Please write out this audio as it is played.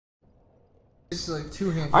It's like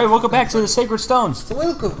two-handed. Alright, welcome back to the Sacred Stones. So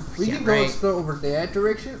welcome. We can go explore over that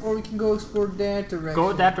direction, or we can go explore that direction.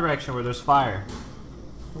 Go that direction where there's fire.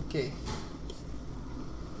 Okay.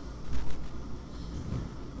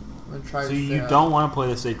 I'm gonna try So this you out. don't want to play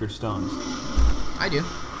the Sacred Stones. I do.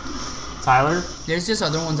 Tyler? There's just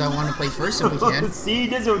other ones I want to play first if we can. See, he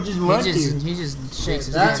doesn't just want to. He just shakes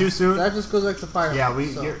his That, head. Too soon? That just goes back to fire. Yeah,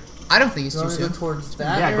 we. So, I don't think it's you too want to go soon. towards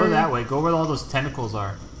that Yeah, go area? that way. Go where all those tentacles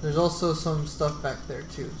are. There's also some stuff back there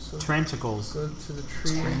too. So Tentacles. go to the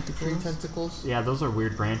tree tentacles. Yeah, those are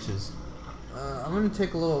weird branches. I'm gonna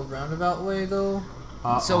take a little roundabout way though.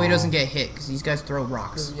 So he doesn't get hit, because these guys throw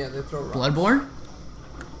rocks. 'Cause, yeah, they throw rocks. Bloodborne?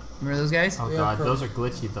 Remember those guys? Oh We have god, purple. those are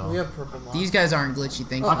glitchy though. We have purple moss. These guys aren't glitchy, How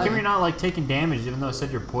thankfully. come you're not like taking damage even though I said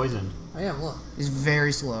you're poisoned? I am. Look. It's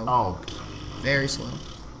very slow. Oh, Very slow.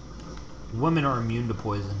 women are immune to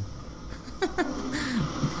poison. Is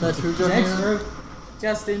that true, Johanna?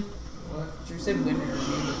 Justin. What? You said women are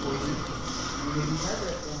immune to poison.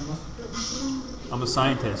 I'm a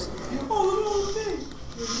scientist.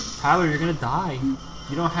 Tyler, you're gonna die.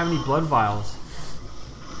 You don't have any blood vials.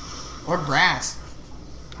 Or grass.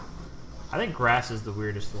 I think grass is the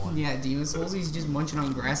weirdest one. Yeah, Demon Souls, he's just munching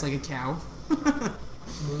on grass like a cow.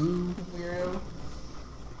 Moo. Weirdo.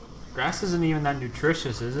 Grass isn't even that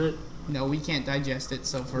nutritious, is it? No, we can't digest it,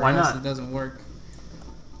 so for Why us not? it doesn't work.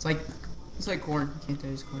 It's like corn. You can't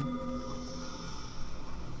digest corn.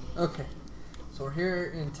 Okay. So we're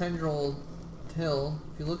here in Tendril Hill.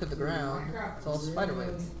 If you look at the ground, it's all spider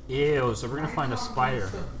webs. Ew, so we're gonna find a spider.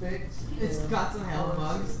 It's got some hell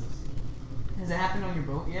bugs. Has it happened on your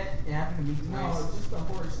boat yet? It happened to me twice. No, it's just a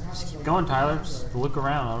horse. Just keep going, Tyler. Just look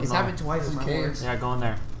around. I don't It's know. happened twice on my Caves. horse. Yeah, go in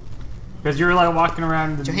there. Because you're like walking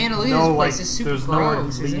around and Johanna, look at no, this place. like, It's super there's nowhere to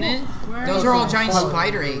gross, leave. isn't it? Where Those is are all it? giant Follow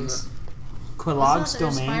spider the- eggs. Quilog's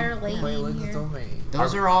domain. Quaylig's here. domain.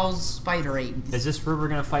 Those are all spider eggs. Is this where we're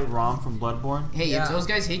gonna fight Rom from Bloodborne? Hey, Yeah. if those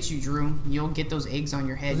guys hit you, Drew, you'll get those eggs on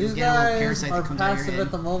your head. These You'll get a little guys parasite are that comes out of your passive head.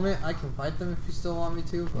 at the moment. I can fight them if you still want me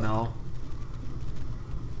to. But No.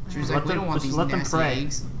 Drew's Let like, we them- don't want just these let them nasty pray.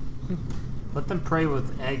 eggs. Let them pray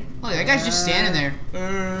with egg. Look, that guy's just standing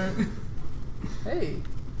there. Hey,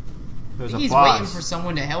 There's a He's boss. waiting for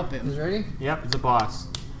someone to help him. is ready? Yep, it's a boss.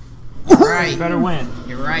 Right. You better win.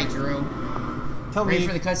 You're right, Drew. Tell Ready me.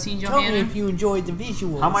 for the cutscene, Tell me Johanna? if you enjoyed the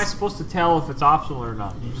visuals. How am I supposed to tell if it's optional or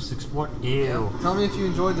not? You just explore. Ew. Tell me if you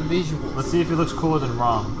enjoyed the visuals. Let's see if he looks cooler than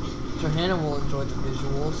Rom. Johanna will enjoy the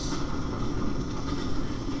visuals.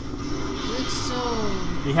 It's so.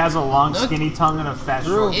 He has a long, Look. skinny tongue and a fat,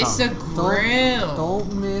 Drew. short It's a tongue. grill.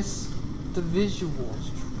 Don't miss the visuals,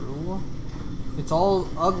 Drew. It's all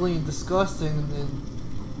ugly and disgusting, and then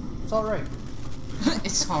it's all right.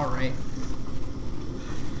 It's alright.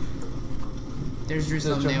 There's Drew's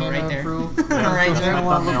Does thumbnail Johanna right there. improve? Right Does there. Johanna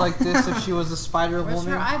want to look Thumbnail. like this if she was a spider Where's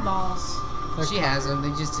woman? her eyeballs? She has them. They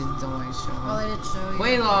just don't want to show Oh, them. they didn't show you.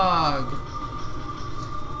 Waylog!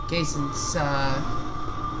 Okay, since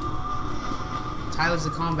Tyler's the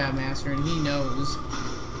combat master and he knows,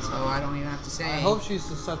 so I don't even have to say. I hope she's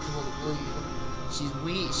susceptible to bleed. She's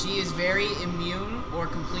weak. She is very immune or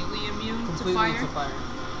completely immune Completely to fire.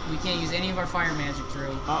 We can't use any of our fire magic, Drew.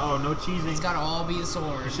 Uh-oh, no cheesing. It's gotta all be the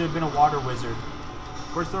sword. It should have been a water wizard.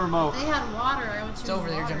 Where's the remote? They had water. I would choose It's over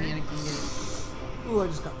there, water. Johanna can get it. Ooh, I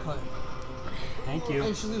just got cut. Thank you.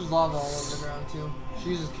 And she leaves lava all over the ground too. She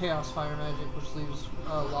uses chaos fire magic, which leaves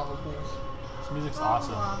lava pools. This music's Lava,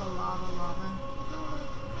 awesome. lava, lava, lava.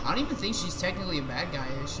 I don't even think she's technically a bad guy,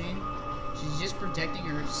 is she? She's just protecting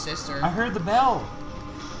her sister. I heard the bell.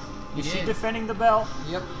 You Is she did. defending the bell?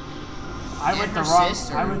 Yep. I And went the her wrong.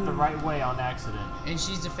 sister. I went the right way on accident. And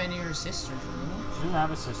she's defending her sister, Drew. She doesn't have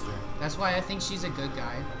a sister, That's why I think she's a good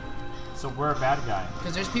guy. so we're a bad guy.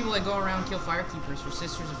 Because there's people that go around and kill firekeepers. Her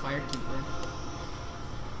sister's a firekeeper.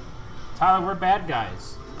 Tyler, we're bad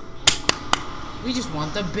guys. We just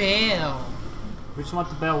want the bell. We just want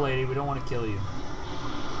the bell lady. We don't want to kill you.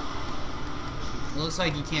 It looks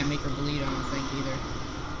like you can't make her bleed, I don't think, either.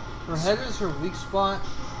 Her head is her weak spot,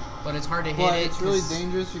 But it's hard to hit but it. it's really 'cause-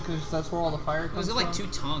 dangerous because that's where all the fire comes Was it from. like 2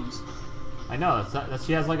 tongues? I know.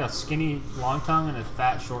 She has like a skinny long tongue and a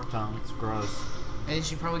fat short tongue. It's gross. And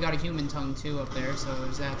she probably got a human tongue, too, up there, so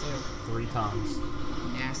there's that, too. 3 tongues.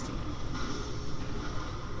 Nasty.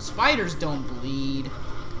 Spiders don't bleed. You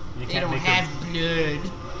They can't don't make have him, blood.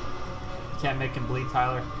 you can't make him bleed,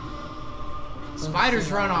 Tyler.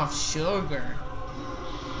 Spiders run off sugar.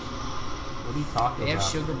 What are you talking They have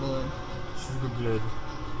about? sugar blood. Sugar blood.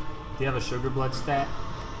 Do you have a sugar blood stat?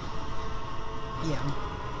 Yeah.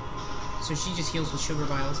 So she just heals with sugar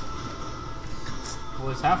vials. Well,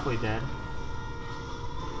 it's halfway dead.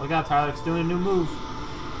 Look out, Tyler. It's doing a new move.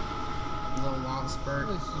 little long spurt.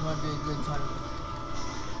 This might be a good time.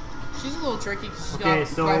 She's a little tricky because she's Okay, got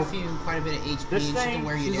so quite a bit of HP. this And she thing- can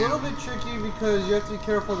wear you She's a down. little bit tricky because you have to be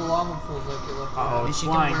careful of the lava pools like you left. Uh-oh, And it's she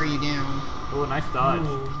flying. can wear you down. Oh, nice dodge.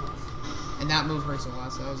 And that move hurts a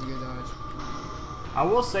lot, so that was a good dodge. I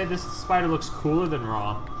will say this spider looks cooler than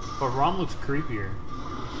Rom, but Rom looks creepier.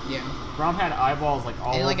 Yeah. Rom had eyeballs like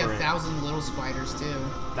all And like over it. 1,000 little spiders too.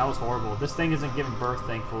 That was horrible. This thing isn't giving birth,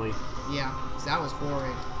 thankfully. Yeah, 'cause that was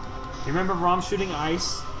horrid. You remember Rom shooting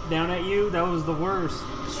ice down at you? That was the worst.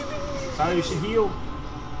 Tyler, you should heal.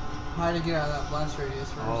 How to get out of that blast radius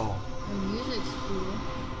first. Oh. The music's cool.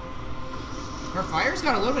 Her fire's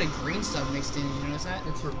got a little bit of green stuff mixed in. Did you notice that?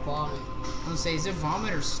 It's her vomit. I'm gonna say, is it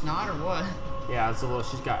vomit or snot or what? Yeah, it's a little.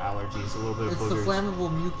 She's got allergies. A little bit of It's the boogers.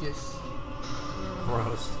 flammable mucus.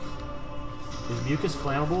 Gross. Is mucus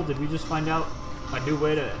flammable? Did we just find out a new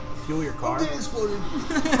way to fuel your car? It exploded.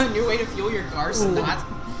 New way to fuel your car, snot.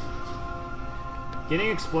 Getting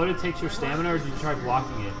exploded takes your stamina, or did you try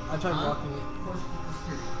blocking it? I tried blocking it.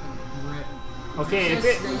 Okay,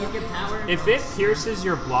 if it pierces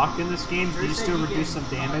your block in this game, do you still reduce some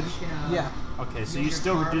damage? Yeah. Okay, so you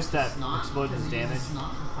still reduce that explosion's damage.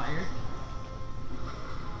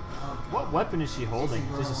 What weapon is she holding?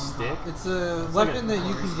 Just a stick? It's a like weapon a- that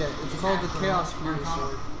you can get. It's called the Chaos Fury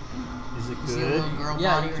Sword. Is it See a good? little girl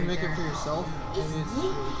Yeah, body you can right make there. it for yourself. And it's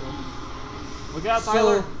really cool. Look out,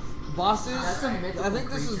 Tyler! So, bosses, That's a I mythical think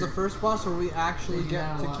this is the creature. first boss where we actually They do get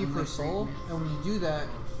that a to lot keep in, her like, soul, Freak and when you do that,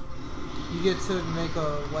 you get to make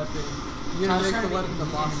a weapon. You're gonna make the weapon the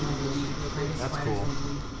boss uses. That's cool.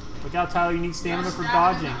 Look out, Tyler, you need stamina for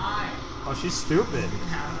dodging. Oh, she's stupid.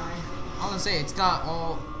 I was gonna say, it's got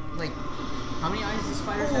all, like, how many eyes does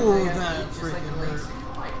spiders have? Oh, They have that eight, just like freaking the hurt. rings.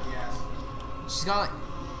 She's got,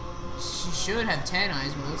 she should have 10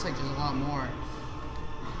 eyes, but it looks like there's a lot more.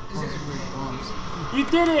 This is weird bumps. You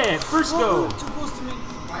did it! First go! Too close to me.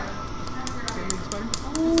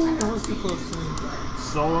 Ooh, that was too close to me.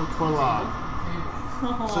 Soul of Quilad.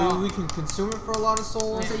 So we can consume it for a lot of I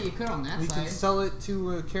souls. say you could on that We can side. sell it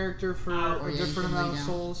to a character for Or a yeah, you different can amount lay of down.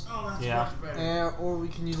 souls. Yeah. Or we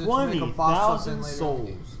can use it to make a boss weapon 20,000 later in the souls.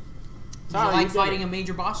 game. Do Tyler, you like did fighting it. a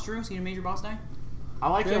major boss, Drew? Seen a major boss die? I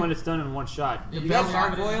like Okay. it when it's done in one shot. You got Let's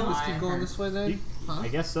gargoyle? keep going this way then. Huh? I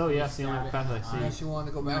guess so, yeah. It's the only path I Unless see. you want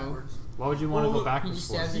to go No. backwards. Why would you want to go He backwards just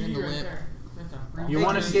for? stabs it in the lip. You Hey,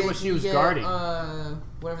 want to can see you what get- she can was you get, guarding.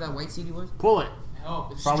 Whatever that white CD was? Pull it.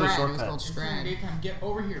 It's Probably Strad, shortcut. It was called Strad. Daytime, get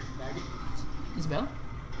over here, faggot. Isabel?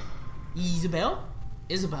 Isabel?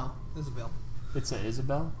 Isabel. Isabel. It's a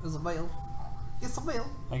Isabel. Isabel. Isabel.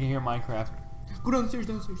 I can hear Minecraft. Go downstairs,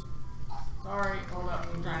 downstairs. Sorry, hold up.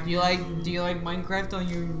 I'm trying Do you like Minecraft on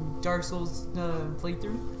your Dark Souls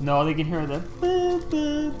playthrough? No, they can hear the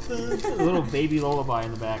little baby lullaby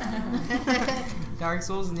in the back. Dark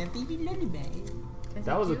Souls and that baby lullaby.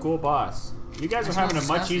 That was a cool boss. You guys are having a much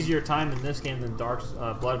disgusting. easier time in this game than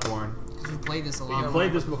Bloodborne. Because we've played this a You lot.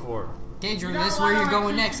 played this before. Okay, Drew, this is where you're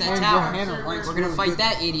going next, that And tower. Johanna likes We're gonna really fight good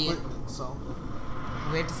that idiot. equipment, So.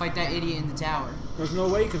 We have to fight that idiot in the tower. There's no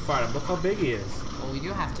way you can fight him. Look how big he is. Well, we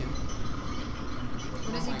do have to.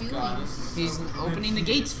 What is he doing? He's opening the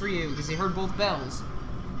gates for you because he heard both bells.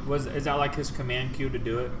 Is that like his command cue to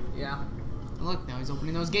do it? Yeah. And look, now he's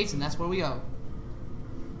opening those gates, and that's where we go.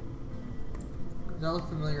 Does that look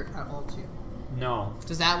familiar at all to you? No.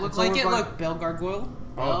 Does that look It's like over it? by- Look, Bell Gargoyle.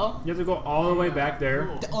 Oh, you have to go all the way back there.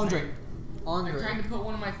 Andre. I'm trying Andre. to put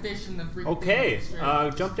one of my fish in the freaking. Okay,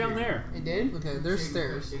 straight- jump down there. It did? Okay, there's Shake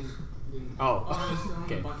stairs. the freaking- Oh, Oh, it's still in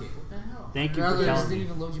okay. the bucket. What the hell? Thank you Rather for than It telling didn't me.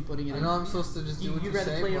 even load you putting it I in. know I'm supposed to just do what You you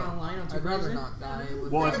rather say, play it but online on I'd rather 2 not die.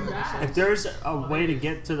 With Well, that. if there's a way to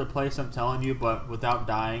get to the place I'm telling you, but without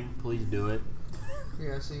dying, please do it.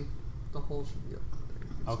 Yeah, see, the hole should be up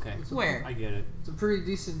there. Okay. It's a- Where? I get it. It's a pretty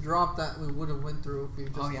decent drop that we would have went through if we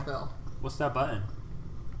just Oh, yeah. fell. What's that button?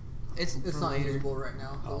 It's It's for not later. usable right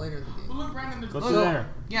now. For Oh. later in the Well, game. look right in the. Go Look. through there.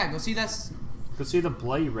 Yeah, go see that's. Go see the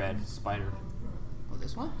bloody red spider. Oh,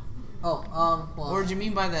 this one? Oh, well, What did you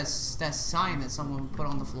mean by that sign that someone put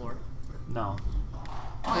on the floor? No.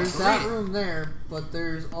 Oh, there's read that it. room there, but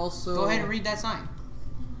there's also Go ahead and read that sign.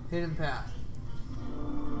 hidden path.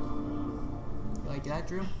 You like that,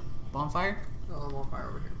 Drew? Bonfire? Oh, I'm on fire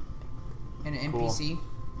over here. And an Cool. NPC?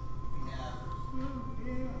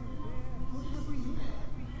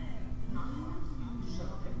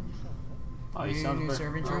 Oh, you New sound very...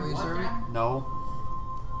 servant, Are we Drew? serving? No.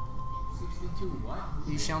 62 what?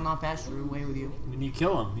 You shall not pass through away with you. When you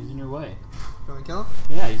kill him, he's in your way. Can we kill him?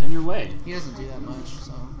 Yeah, he's in your way. He doesn't do that much,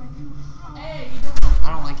 so. Hey, I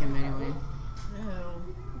don't like him anyway. No.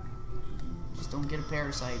 Just don't get a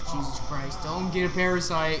parasite. Jesus Christ, don't get a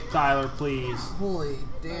parasite. Tyler, please. Holy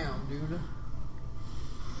damn, dude.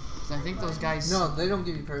 'Cause I think those guys. No, they don't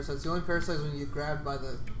give you parasites. The only parasite is when you get grabbed by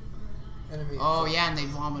the enemy. Oh yeah, and they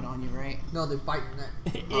vomit on you, right? No, they bite your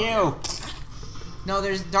neck. Ew. No,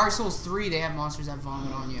 there's Dark Souls 3. They have monsters that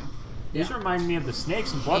vomit on you. These remind me of the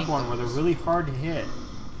snakes in Bloodborne, where they're really hard to hit.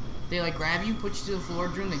 They like grab you, put you to the floor,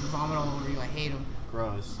 Drew, and they vomit all over you. I hate them.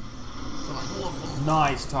 Gross. They're like, whoa.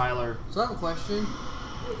 Nice, Tyler. So I have a question.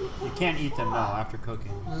 You can't eat them now after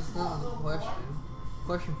cooking. That's not a question.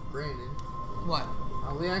 Question for Brandon. What?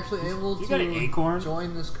 Are we actually able You got an to acorn?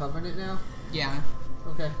 join this covenant now? Yeah.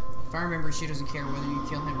 Okay. If I remember, she doesn't care whether you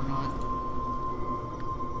kill him or not.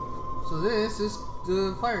 So this is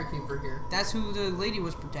the Firekeeper here. That's who the lady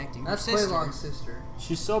was protecting. That's her sister. Quaylog's sister.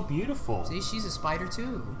 She's so beautiful. See, she's a spider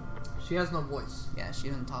too. She has no voice. Yeah, she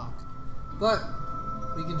doesn't talk. But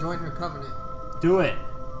we can join her covenant. Do it.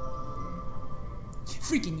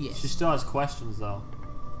 Freaking yes. She still has questions, though.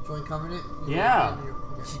 Join covenant? You Yeah. Okay.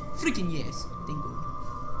 Freaking yes. Bingo.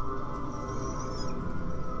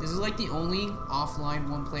 This is like the only offline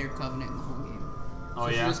one-player covenant in the whole game. Oh, So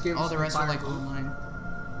she yeah? just gave us All the some rest are like fireballs. online.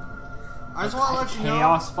 I just want to let you know,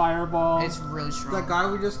 Chaos Fireball. It's really strong. that guy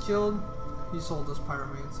we just killed, he sold us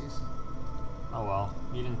pyromancies. Oh, well.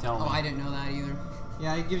 You didn't tell me. Oh, I didn't know that either.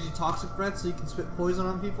 Yeah, he gives you toxic breath so you can spit poison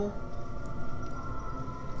on people.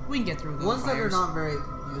 We can get through the Ones that are fires. not very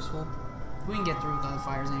useful. We can get through the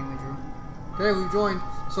fires anyway, Drew. Okay, we joined.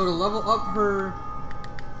 So to level up her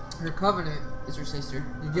covenant, It's her sister.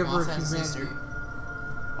 you give her Also has a humanity.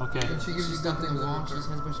 sister. Okay. And she gives you She's good stuck in things the wall. in She return. just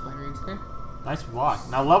has a bunch of spider eggs. Okay. Nice block.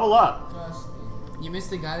 Now level up. You missed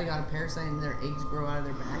the guy that got a parasite and their eggs grow out of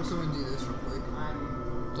their back. So we can do this real quick.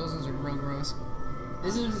 Those ones are real gross.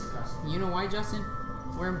 This is, you know why, Justin?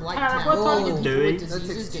 We're in Blight Tyler, Town. what are you People doing? with That takes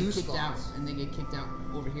diseases 2 get kicked out, slots. and they get kicked out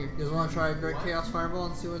over here. You guys want to try a Great Chaos Fireball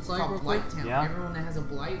and see what it's It's like real called quick? Blight Town. Yeah. Everyone that has a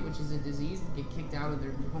blight, which is a disease, they get kicked out of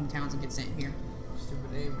their hometowns and get sent here.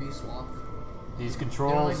 Stupid A and B swap. These They're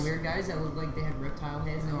controls. like weird guys that look like they have reptile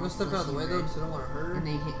heads and I'm all gonna step out of the way fleshy though red. because I don't want to hurt her. And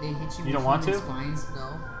they hit you You with don't want human to? spines.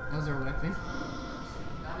 No. That was their weapon.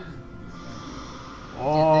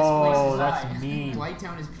 Oh, is that's high. mean. Blight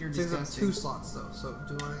Town is pure It takes up disgusting. 2 slots though, so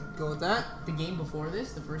do you want to go with that? The game before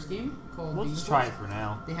this, the first game, called We'll Demon just try Souls, it for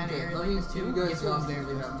now. they had an Okay, area let like me this too. give you Guess guys the what was options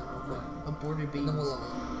there? we have them real quick. Aborted And babies. then we'll level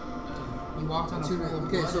up. You walked on a 2 pool minutes. of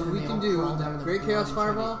Okay, blood so and we they can all do crawled out of the the Great blood Chaos and tried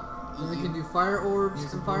to Fireball, and we can do Fire Orbs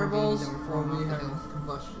There's and a bunch of Fireballs, babies that were or falling we off the have hill.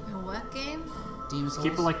 Combustion. In what game? Demon Just Souls.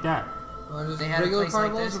 keep it like that. Want to They just had a regular place like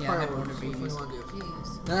Fireballs this, or yeah, I had Fire Orbs? Border Which one Babies. you want to do?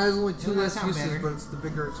 Jeez. That has only 2 Doesn't that less sound uses, better? but it's the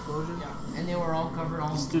bigger explosion. Yeah. And they were all covered all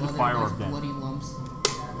Just in do the blood fire and orb those then. bloody lumps.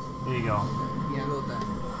 There you go. Yeah. Go with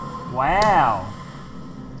that. Wow.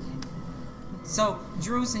 So,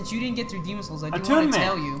 Drew, since you didn't get through Demon Souls, I do want to Attunement.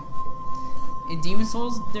 tell you. In Demon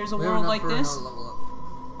Souls, there's a We have world enough like for this, another level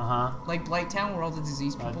up. Uh-huh. like Blight Town, where all the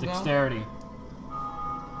diseased people go. Dexterity.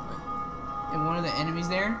 And one of the enemies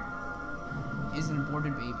there is an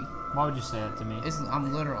aborted baby. Why would you say that to me?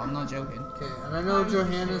 I'm literal. I'm not joking. Okay, and I know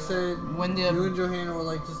Johanna said When you the and Johanna were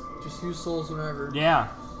like just use souls whenever. Yeah.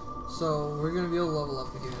 So we're gonna be able to level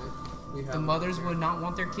up again. We have the mothers would not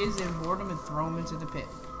want their kids, they would board them and throw them into the pit.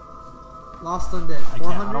 Lost Undead. I can't.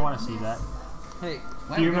 I 400. don't want to see that. Hey,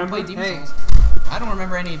 Why Do you are we gonna remember? play Demon Hey. Souls? I don't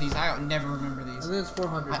remember any of these. I never remember I these. think it's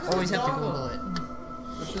 400. I always have to Google it.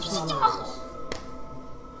 Let's just see what it is.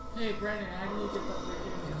 Hey, Brandon, how do you get the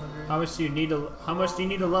freaking... How much do you need to? How much do you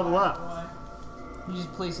need to level up? Why? You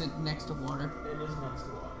just place it next to water. It is next to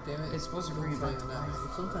water. Damn it. It's supposed to bring it Doesn't back tell to you that.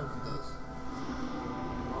 life. Sometimes it does.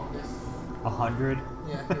 100.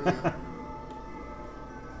 Yeah, here we go.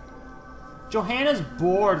 Johanna's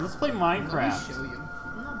bored. Let's play Let me Minecraft. show you.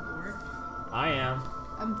 I'm not bored. I am.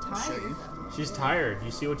 I'm I'll show tired. you. She's tired.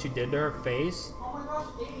 You see what you did to her face? Oh my gosh,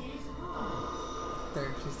 Dave!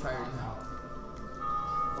 There, she's tired now.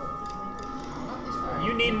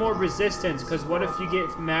 You need more resistance, because what if you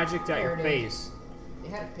get magicked at your There it is. face? They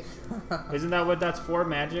had a picture. Isn't that what that's for,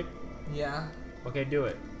 magic? Yeah. Okay, do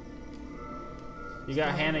it. You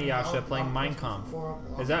got Hannah Yasha playing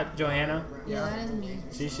Minecraft. Is that Johanna? Yeah, that is me.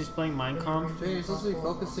 See, she's playing Minecraft. Jay, you're supposed to be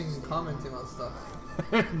focusing and commenting on stuff.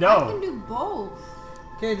 I can No. do both.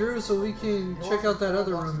 Okay, Drew, so we can check out that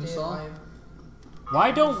other room you saw.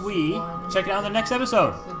 Why don't we check it out in the next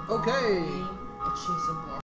episode? Okay.